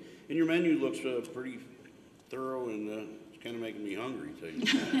 Okay. And your menu looks pretty thorough, and it's kind of making me hungry, tell you.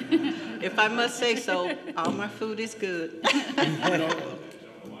 If I must say so, all my food is good.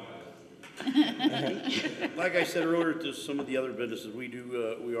 Like I said earlier to some of the other businesses,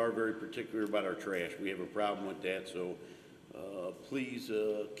 we are very particular about our trash. We have a problem with that, so please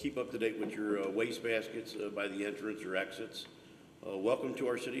keep up to date with your waste baskets by the entrance or exits. Welcome to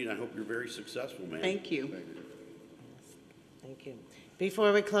our city, and I hope you're very successful, man. Thank you. Thank you.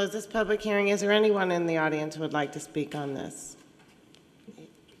 Before we close this public hearing, is there anyone in the audience who would like to speak on this?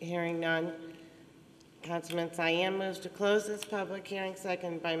 Hearing none. Councilman Cyan moves to close this public hearing,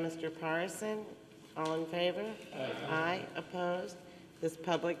 seconded by Mr. Parson. All in favor? Aye. Opposed? This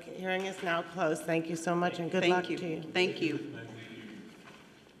public hearing is now closed. Thank you so much, and good luck to you. Thank you.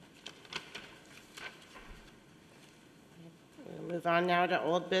 We'll move on now to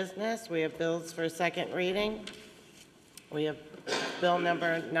old business. We have bills for second reading. We have bill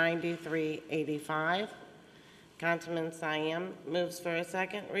number 9385. Councilman Cyan moves for a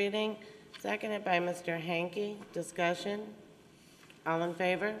second reading, seconded by Mr. Hanky. Discussion? All in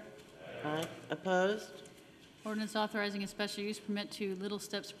favor? Aye. Opposed? Ordinance authorizing a special use permit to Little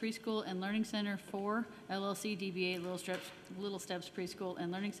Steps Preschool and Learning Center 4 LLC DBA Little Steps Preschool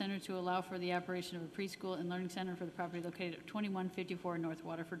and Learning Center to allow for the operation of a preschool and learning center for the property located at 2154 North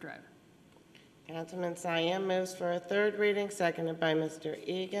Waterford Drive. Councilman Cyan moves for a third reading, seconded by Mr.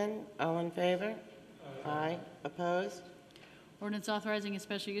 Egan. All in favor? Aye. Opposed? Ordinance authorizing a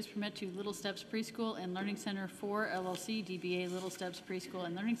special use permit to Little Steps Preschool and Learning Center 4 LLC DBA Little Steps Preschool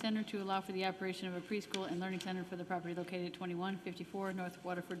and Learning Center to allow for the operation of a preschool and learning center for the property located at 2154 North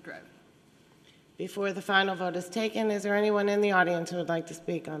Waterford Drive. Before the final vote is taken, is there anyone in the audience who would like to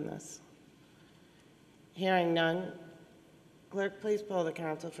speak on this? Hearing none. Clerk, please poll the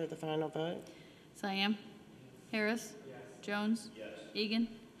council for the final vote. Siam, Harris. Jones. Egan.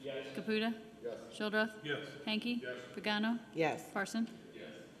 Caputa. Shildroth. Hanky. Pagano. Yes. Parson.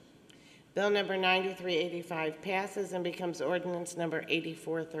 Bill number 9385 passes and becomes ordinance number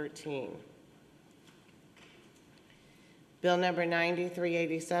 8413. Bill number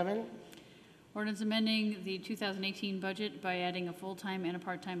 9387. Ordinance amending the 2018 budget by adding a full-time and a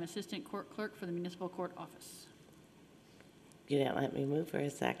part-time assistant court clerk for the municipal court office. You didn't let me move for a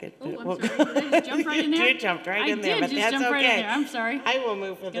second. Oh, I'm sorry. Did I just jump right in there? You jumped right in there, but that's okay. I did just jump right in there. I'm sorry. I will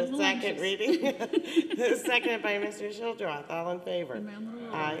move for Got a the little second anxious. reading. Seconded by Mr. Shildroth. All in favor? Am I on the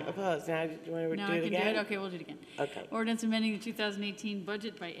roll? Aye. Opposed? Now, do you want to No, do I it can again? do it. Okay, we'll do it again. Okay. Ordinance amending the 2018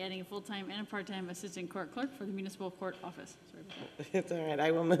 budget by adding a full-time and a part-time assistant court clerk for the municipal court office. Sorry about that. It's all right.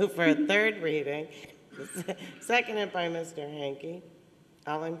 I will move for a third reading. Seconded by Mr. Hanky.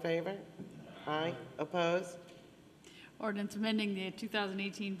 All in favor? Aye. Opposed? Ordinance amending the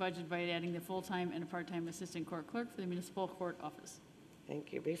 2018 budget by adding the full-time and a part-time assistant court clerk for the municipal court office.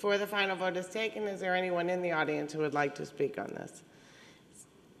 Thank you. Before the final vote is taken, is there anyone in the audience who would like to speak on this?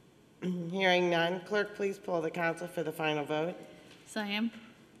 Hearing none, clerk, please poll the council for the final vote. Siam,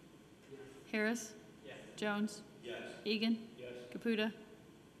 Harris. Jones. Egan. Caputa.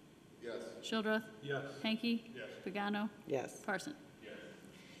 Shildroth. Yes. Hanky. Yes. Pagano. Yes. Parson.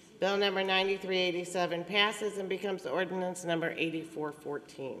 Bill number 9387 passes and becomes ordinance number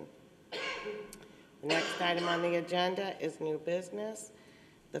 8414. The next item on the agenda is new business.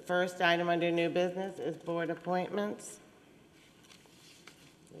 The first item under new business is board appointments.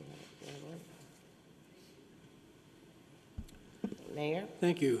 Mayor?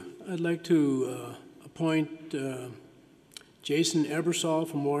 Thank you. I'd like to appoint Jason Ebersol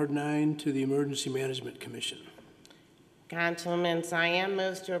from Ward 9 to the Emergency Management Commission. Councilman Cyan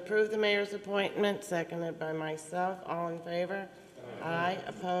moves to approve the mayor's appointment, seconded by myself. All in favor? Aye.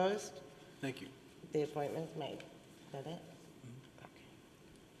 Opposed? Thank you. The appointment is made. Is that it? Okay.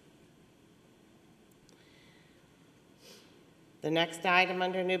 The next item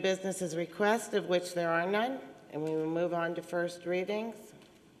under new business is requests, of which there are none, and we will move on to first readings.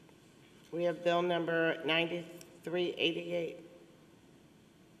 We have bill number 9388.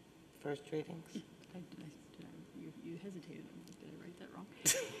 First readings. You hesitated. Did I write that wrong?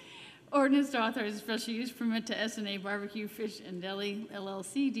 Ordinance to authorize a special use permit to S&A Barbecue Fish and Deli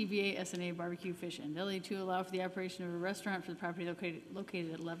LLC, DBA S&A Barbecue Fish and Deli, to allow for the operation of a restaurant for the property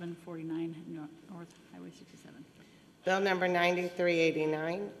located at 1149 North Highway 67. Bill number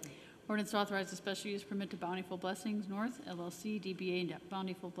 9389. Ordinance to authorize a special use permit to Bountiful Blessings North LLC, DBA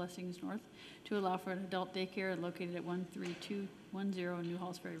Bountiful Blessings North, to allow for an adult daycare located at 13210 New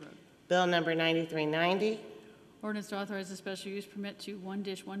Halls Ferry Road. Bill number 9390. Ordinance to authorize a special use permit to One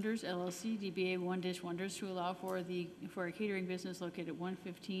Dish Wonders LLC, DBA One Dish Wonders, to allow for a catering business located at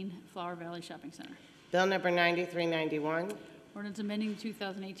 115 Flower Valley Shopping Center. Bill number 9391. Ordinance amending the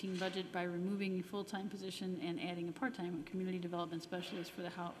 2018 budget by removing a full-time position and adding a part-time community development specialist for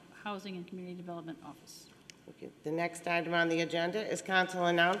the Housing and Community Development Office. Okay. The next item on the agenda is council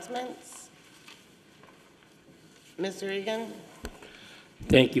announcements. Mr. Egan?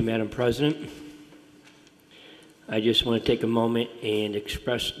 Thank you, Madam President. I just want to take a moment and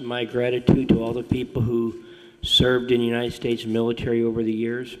express my gratitude to all the people who served in the United States military over the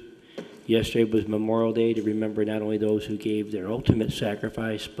years. Yesterday was Memorial Day to remember not only those who gave their ultimate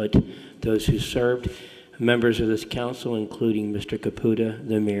sacrifice, but those who served. Members of this council, including Mr. Caputa,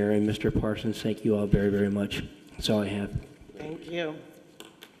 the mayor, and Mr. Parsons, thank you all very, very much. That's all I have. Thank you.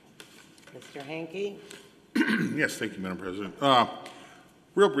 Mr. Hanky? Yes, thank you, Madam President.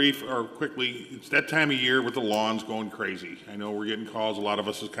 Real brief or quickly, it's that time of year with the lawns going crazy. I know we're getting calls, a lot of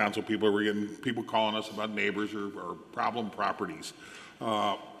us as council people, we're getting people calling us about neighbors or problem properties.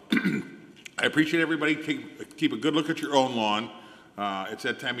 I appreciate everybody keep a good look at your own lawn. It's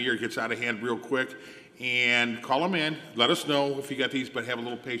that time of year, it gets out of hand real quick. And call them in, let us know if you got these, but have a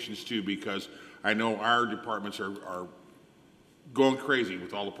little patience too, because I know our departments are going crazy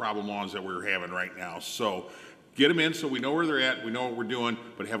with all the problem lawns that we're having right now. So get them in so we know where they're at, we know what we're doing,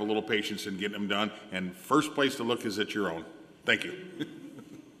 but have a little patience in getting them done. And first place to look is at your own. Thank you.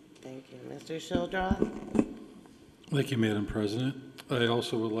 Thank you. Mr. Shildroth? Thank you, Madam President. I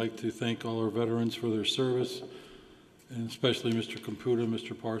also would like to thank all our veterans for their service, and especially Mr. Caputa,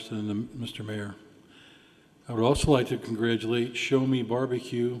 Mr. Parson, and Mr. Mayor. I would also like to congratulate Show Me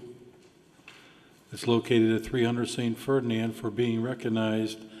Barbecue. It's located at 300 St. Ferdinand for being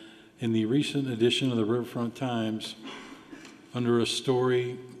recognized in the recent edition of the Riverfront Times under a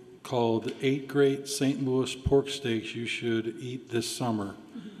story called 8 Great St. Louis Pork Steaks You Should Eat This Summer.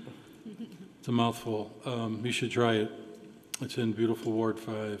 It's a mouthful. You should try it. It's in beautiful Ward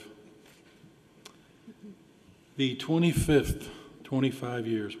 5. The 25th, 25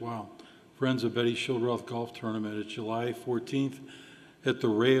 years, wow. Friends of Betty Shildroth Golf Tournament is July 14th at the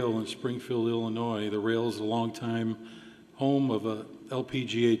Rail in Springfield, Illinois. The Rail is a longtime home of a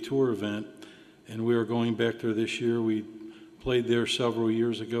LPGA Tour event, and we are going back there this year. We played there several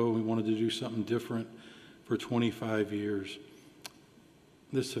years ago. We wanted to do something different for 25 years.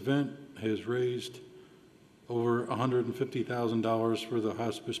 This event has raised over $150,000 for the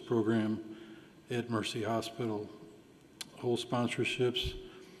hospice program at Mercy Hospital. Whole sponsorships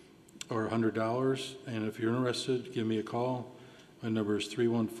are $100, and if you're interested, give me a call. My number is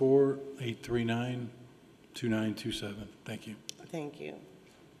 314-839-2927. Thank you. Thank you.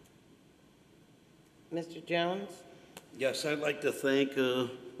 Mr. Jones? Yes, I'd like to thank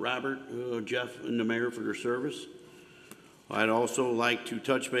Robert, Jeff, and the mayor for their service. I'd also like to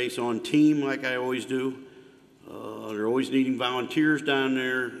touch base on team like I always do. They're always needing volunteers down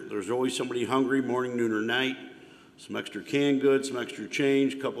there. There's always somebody hungry morning, noon, or night. Some extra canned goods, some extra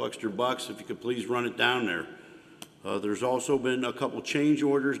change, a couple extra bucks. If you could please run it down there. There's also been a couple change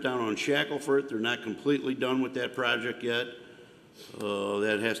orders down on Shackleford. They're not completely done with that project yet.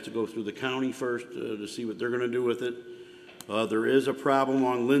 That has to go through the county first to see what they're going to do with it. There is a problem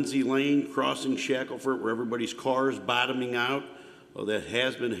on Lindsay Lane crossing Shackelford where everybody's car is bottoming out. That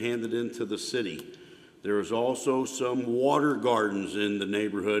has been handed into the city. There is also some water gardens in the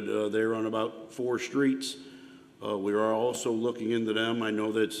neighborhood there on about 4 streets. We are also looking into them. I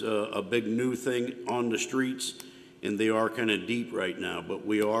know that's a big new thing on the streets, and they are kind of deep right now, but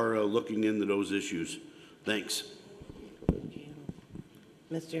we are looking into those issues. Thanks.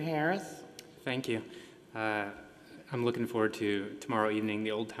 Mr. Harris? Thank you. I'm looking forward to tomorrow evening.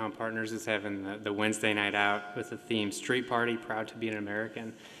 The Old Town Partners is having the Wednesday night out with the theme Street Party, Proud to be an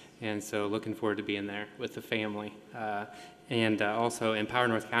American. And so looking forward to being there with the family. And also Empower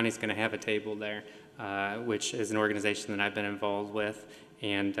North County is going to have a table there, which is an organization that I've been involved with.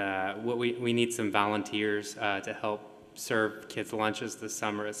 And what we need some volunteers to help serve kids lunches this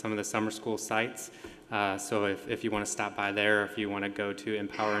summer at some of the summer school sites. So if you want to stop by there, or if you want to go to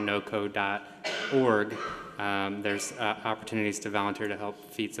empowernoco.org, there's opportunities to volunteer to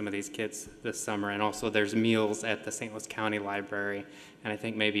help feed some of these kids this summer. And also there's meals at the St. Louis County Library, and I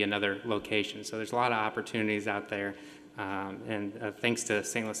think maybe another location. So there's a lot of opportunities out there. And thanks to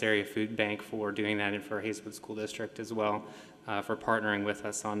St. Louis Area Food Bank for doing that, and for Hazelwood School District as well for partnering with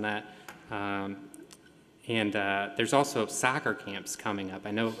us on that. And there's also soccer camps coming up.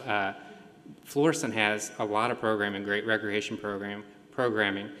 I know Florissant has a lot of programming, great recreation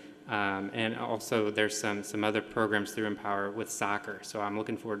programming, and also there's some other programs through Empower with soccer. So I'm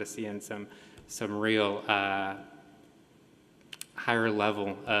looking forward to seeing some real higher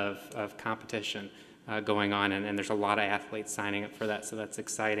level of competition going on, and there's a lot of athletes signing up for that, so that's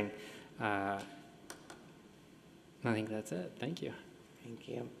exciting. I think that's it. Thank you. Thank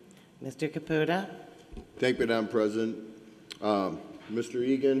you. Mr. Caputa? Thank you, Madam President. Mr.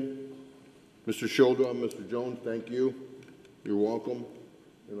 Egan, Mr. Shuldra, Mr. Jones, thank you. You're welcome.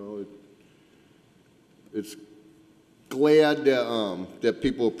 You know, it's glad that, that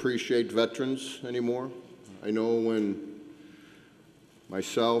people appreciate veterans anymore. I know when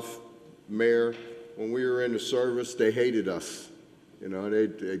myself, Mayor, when we were in the service, they hated us. You know,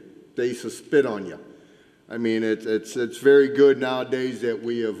 they used to spit on you. I mean, it's very good nowadays that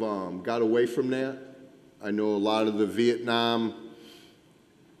we have got away from that. I know a lot of the Vietnam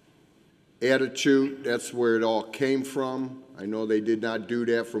attitude, that's where it all came from. I know they did not do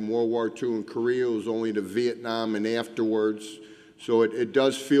that from World War II and Korea. It was only the Vietnam and afterwards. So it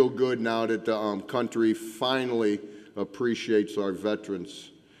does feel good now that the country finally appreciates our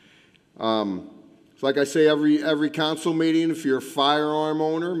veterans. So like I say, every council meeting, if you're a firearm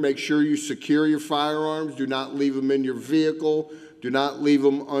owner, make sure you secure your firearms. Do not leave them in your vehicle. Do not leave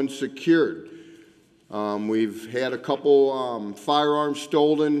them unsecured. We've had a couple firearms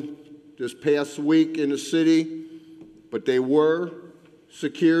stolen this past week in the city, but they were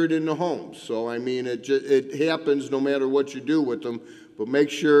secured in the homes. So, I mean, it happens no matter what you do with them, but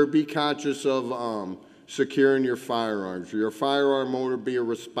make sure, be conscious of securing your firearms. If you're a firearm owner, be a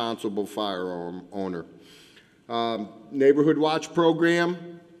responsible firearm owner. Neighborhood Watch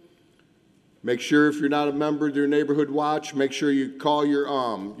program. Make sure if you're not a member of your Neighborhood Watch, make sure you call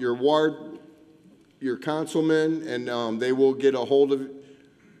your ward, your councilman, and they will get a hold of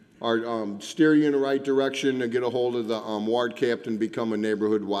or steer you in the right direction and get a hold of the ward captain, become a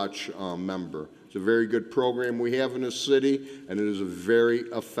Neighborhood Watch member. It's a very good program we have in the city, and it is very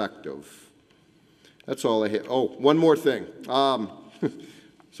effective. That's all I have. Oh, one more thing.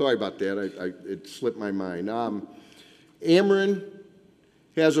 Sorry about that. It slipped my mind. Ameren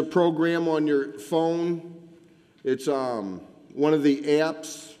has a program on your phone. It's one of the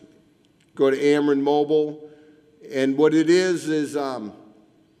apps. Go to Ameren Mobile. And what it is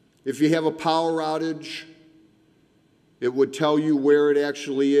if you have a power outage, it would tell you where it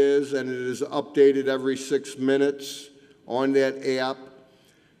actually is, and it is updated every 6 minutes on that app.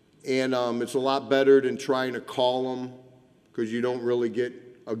 And it's a lot better than trying to call them because you don't really get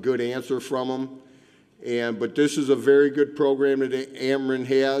a good answer from them. But this is a very good program that Ameren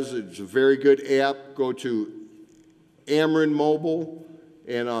has. It's a very good app. Go to Ameren Mobile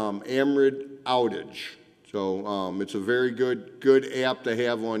and Ameren Outage. So it's a very good app to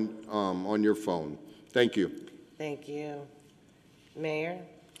have on your phone. Thank you. Thank you. Mayor?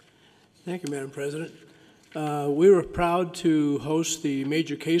 Thank you, Madam President. We were proud to host the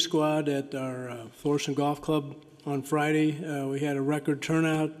Major K Squad at our Florissant Golf Club on Friday. We had a record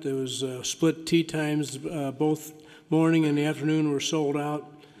turnout. There was split tee times. Both morning and the afternoon were sold out.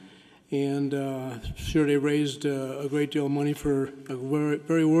 And sure, they raised a great deal of money for a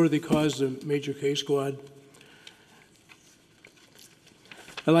very worthy cause, the Major K Squad.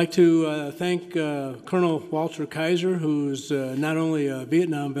 I'd like to thank Colonel Walter Kaiser, who's not only a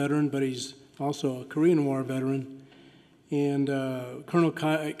Vietnam veteran, but he's also a Korean War veteran. And Colonel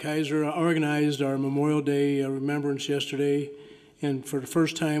Kaiser organized our Memorial Day remembrance yesterday, and for the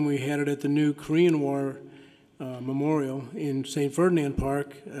first time we had it at the new Korean War Memorial in St. Ferdinand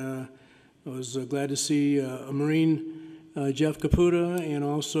Park. I was glad to see a Marine, Jeff Caputa, and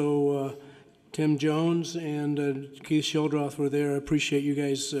also Tim Jones and Keith Shildroth were there. I appreciate you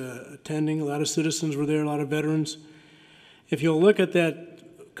guys attending. A lot of citizens were there, a lot of veterans. If you'll look at that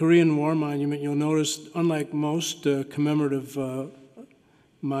Korean War monument, you'll notice, unlike most commemorative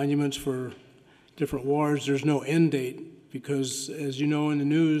monuments for different wars, there's no end date because, as you know in the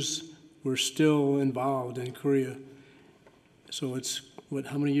news, we're still involved in Korea. So it's,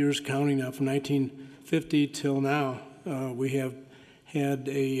 how many years counting now? From 1950 till now, we have had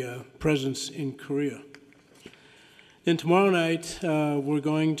a presence in Korea. Then tomorrow night, we're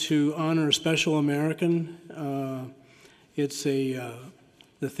going to honor a special American. It's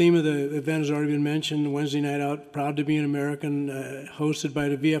the theme of the event has already been mentioned, Wednesday Night Out, Proud to be an American, hosted by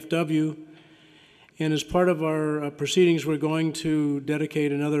the VFW. And as part of our proceedings, we're going to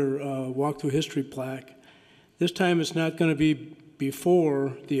dedicate another Walk Through History plaque. This time it's not going to be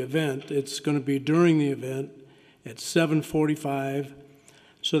before the event, it's going to be during the event at 7:45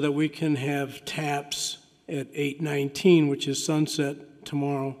 so that we can have taps at 8:19, which is sunset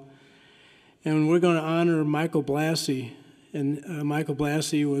tomorrow. And we're going to honor Michael Blassie. And Michael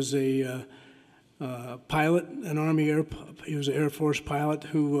Blassie was a pilot, he was an Air Force pilot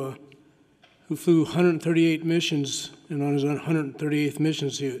who flew 138 missions, and on his 138th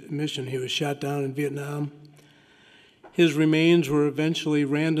mission he was shot down in Vietnam. His remains were eventually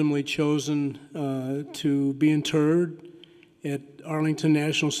randomly chosen to be interred at Arlington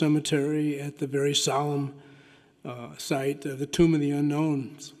National Cemetery at the very solemn site of the Tomb of the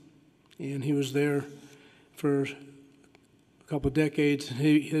Unknowns. And he was there for a couple of decades.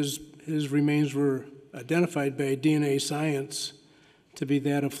 His remains were identified by DNA science to be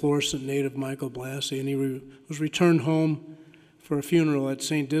that of Florissant native Michael Blassie, and he was returned home for a funeral at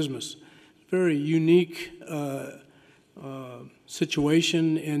St. Dismas. Very unique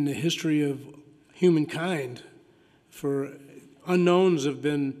situation in the history of humankind. For unknowns have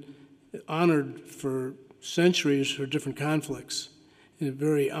been honored for centuries for different conflicts, in a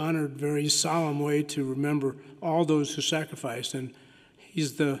very honored, very solemn way to remember all those who sacrificed. And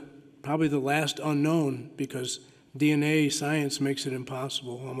he's probably the last unknown, because DNA science makes it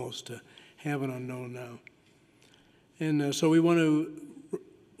impossible almost to have an unknown now. And so we want to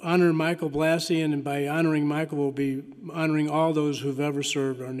honor Michael Blassie, and by honoring Michael, we'll be honoring all those who've ever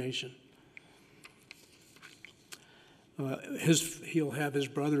served our nation. He'll have his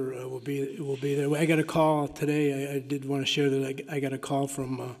brother will be there. I got a call today. I did want to share that I got a call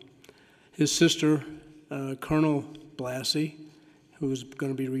from his sister, Colonel Blassie, who's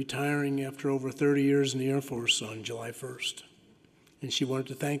going to be retiring after over 30 years in the Air Force on July 1st. And she wanted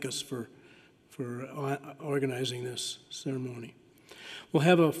to thank us for organizing this ceremony. We'll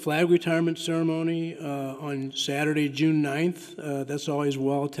have a flag retirement ceremony on Saturday, June 9th. That's always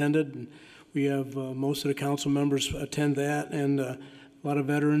well attended. And we have most of the council members attend that, and a lot of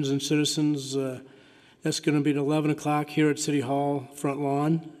veterans and citizens. That's going to be at 11 o'clock here at City Hall front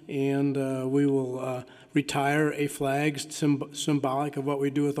lawn, and we will retire a flag symbolic of what we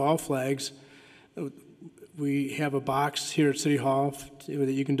do with all flags. We have a box here at City Hall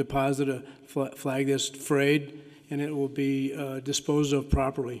that you can deposit a flag that's frayed, and it will be disposed of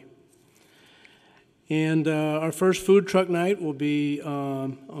properly. And our first food truck night will be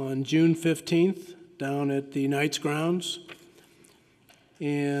on June 15th down at the Knights grounds.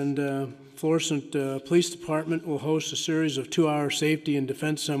 And Florissant Police Department will host a series of 2-hour safety and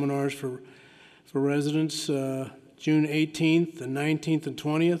defense seminars for residents June 18th and 19th and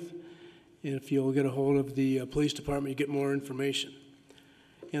 20th. And if you'll get a hold of the police department, you get more information.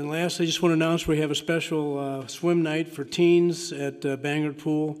 And lastly, I just want to announce we have a special swim night for teens at Bangor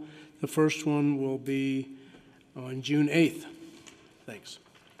Pool. The first one will be on June 8th. Thanks.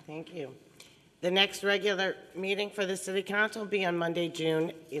 Thank you. The next regular meeting for the City Council will be on Monday,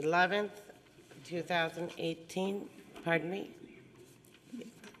 June 11th, 2018. Pardon me?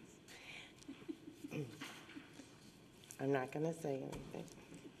 I'm not going to say anything.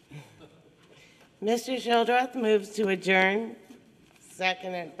 Mr. Shildroth moves to adjourn,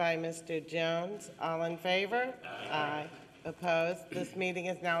 seconded by Mr. Jones. All in favor? Aye. Opposed? This meeting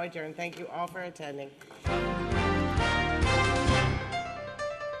is now adjourned. Thank you all for attending.